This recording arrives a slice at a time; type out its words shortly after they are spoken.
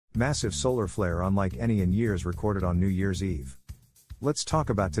Massive solar flare unlike any in years recorded on New Year's Eve. Let's talk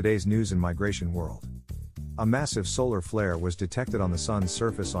about today's news in migration world. A massive solar flare was detected on the Sun's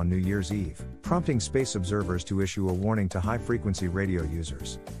surface on New Year's Eve, prompting space observers to issue a warning to high-frequency radio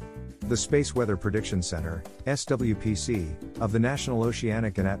users. The Space Weather Prediction Center, SWPC, of the National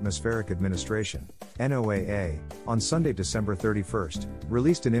Oceanic and Atmospheric Administration, NOAA, on Sunday, December 31st,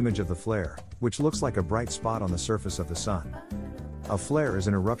 released an image of the flare, which looks like a bright spot on the surface of the Sun. A flare is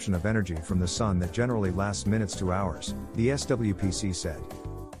an eruption of energy from the Sun that generally lasts minutes to hours, the SWPC said.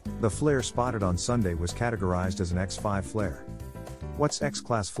 The flare spotted on Sunday was categorized as an X5 flare. What's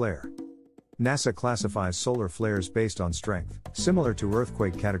X-class flare? NASA classifies solar flares based on strength, similar to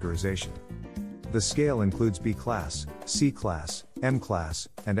earthquake categorization. The scale includes B-class, C-class, M-class,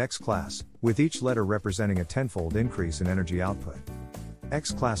 and X-class, with each letter representing a tenfold increase in energy output.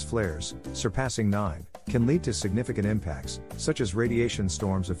 X-class flares, surpassing 9, can lead to significant impacts, such as radiation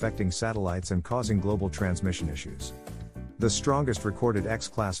storms affecting satellites and causing global transmission issues. The strongest recorded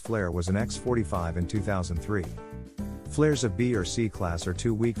X-class flare was an X45 in 2003. Flares of B or C class are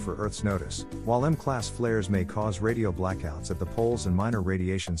too weak for Earth's notice, while M-class flares may cause radio blackouts at the poles and minor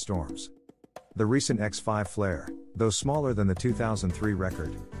radiation storms. The recent X5 flare, though smaller than the 2003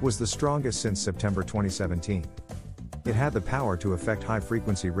 record, was the strongest since September 2017. It had the power to affect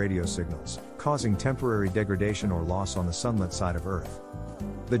high-frequency radio signals, causing temporary degradation or loss on the sunlit side of Earth.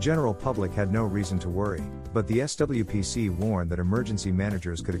 The general public had no reason to worry, but the SWPC warned that emergency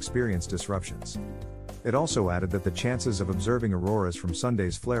managers could experience disruptions. It also added that the chances of observing auroras from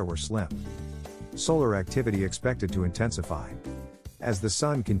Sunday's flare were slim. Solar activity expected to intensify. As the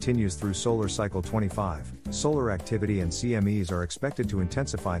Sun continues through solar cycle 25, solar activity and CMEs are expected to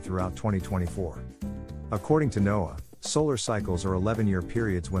intensify throughout 2024. According to NOAA, solar cycles are 11-year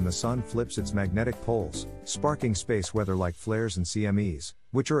periods when the Sun flips its magnetic poles, sparking space weather like flares and CMEs,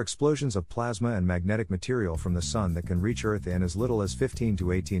 which are explosions of plasma and magnetic material from the Sun that can reach Earth in as little as 15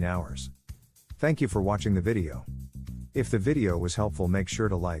 to 18 hours. Thank you for watching the video. If the video was helpful, make sure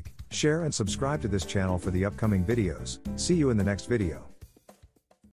to like, share and subscribe to this channel for the upcoming videos. See you in the next video.